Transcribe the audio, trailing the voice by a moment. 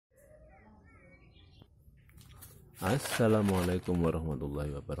Assalamualaikum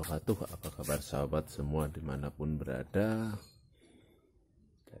warahmatullahi wabarakatuh. Apa kabar sahabat semua dimanapun berada,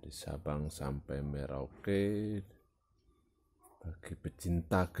 dari Sabang sampai Merauke. Bagi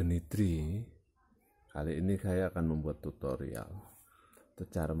pecinta Jenitri, kali ini saya akan membuat tutorial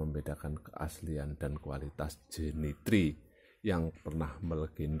cara membedakan keaslian dan kualitas Jenitri yang pernah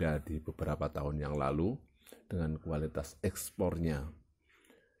melegenda di beberapa tahun yang lalu dengan kualitas ekspornya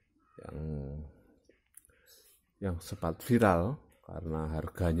yang sempat viral karena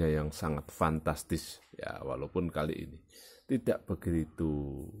harganya yang sangat fantastis ya, walaupun kali ini tidak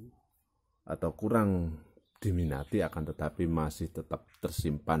begitu atau kurang diminati, akan tetapi masih tetap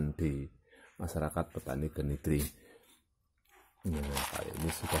tersimpan di masyarakat petani Jenitri. Nah, kali ini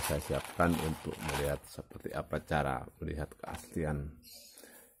sudah saya siapkan untuk melihat seperti apa cara melihat keaslian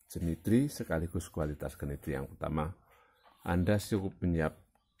Jenitri sekaligus kualitas Jenitri. Yang pertama, Anda cukup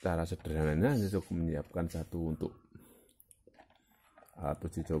cara sederhananya hanya cukup menyiapkan satu untuk alat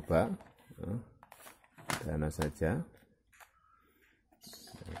uji coba, sederhana saja.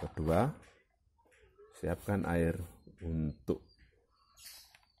 Yang kedua, siapkan air untuk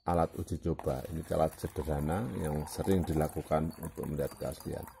alat uji coba. Ini alat sederhana yang sering dilakukan untuk melihat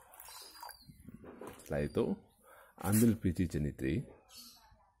keaslian. Setelah itu, ambil biji Jenitri.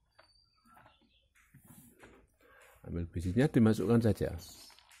 Ambil bijinya, dimasukkan saja.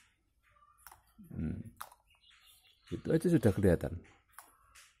 Itu aja sudah kelihatan.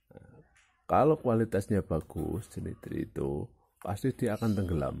 Nah, kalau kualitasnya bagus, Jenitri itu pasti dia akan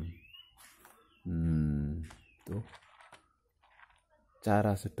tenggelam. Tuh.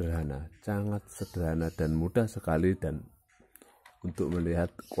 Cara sederhana, sangat sederhana dan mudah sekali dan untuk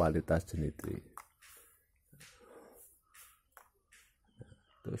melihat kualitas Jenitri.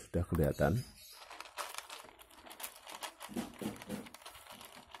 Itu sudah kelihatan.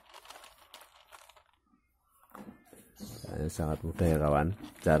 Sangat mudah ya kawan,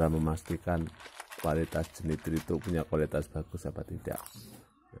 cara memastikan kualitas Jenitri itu punya kualitas bagus apa tidak.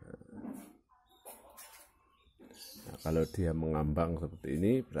 Nah, kalau dia mengambang seperti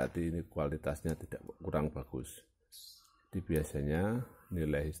ini, berarti ini kualitasnya tidak kurang bagus. Jadi biasanya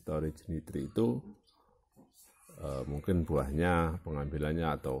nilai histori Jenitri itu mungkin buahnya, pengambilannya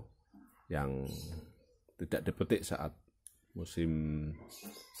atau yang tidak dipetik saat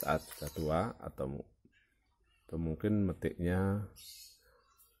sudah tua, atau mungkin metiknya,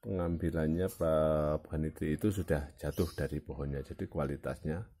 pengambilannya Jenitri itu sudah jatuh dari pohonnya, jadi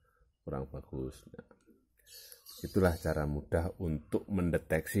kualitasnya kurang bagus. Nah, itulah cara mudah untuk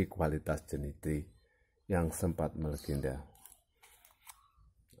mendeteksi kualitas Jenitri yang sempat melegenda.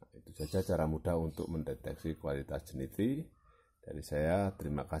 Nah, itu saja cara mudah untuk mendeteksi kualitas Jenitri dari saya.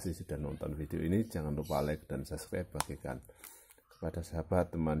 Terima kasih sudah nonton video ini. Jangan lupa like dan subscribe, bagikan kepada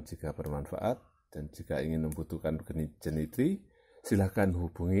sahabat teman jika bermanfaat. Dan jika ingin membutuhkan Jenitri, silahkan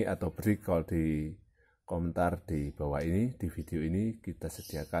hubungi atau beri call di komentar di bawah ini. Di video ini kita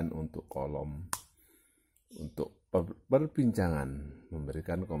sediakan untuk kolom untuk perbincangan,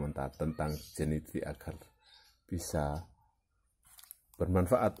 memberikan komentar tentang Jenitri agar bisa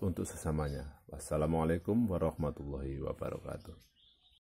bermanfaat untuk sesamanya. Wassalamualaikum warahmatullahi wabarakatuh.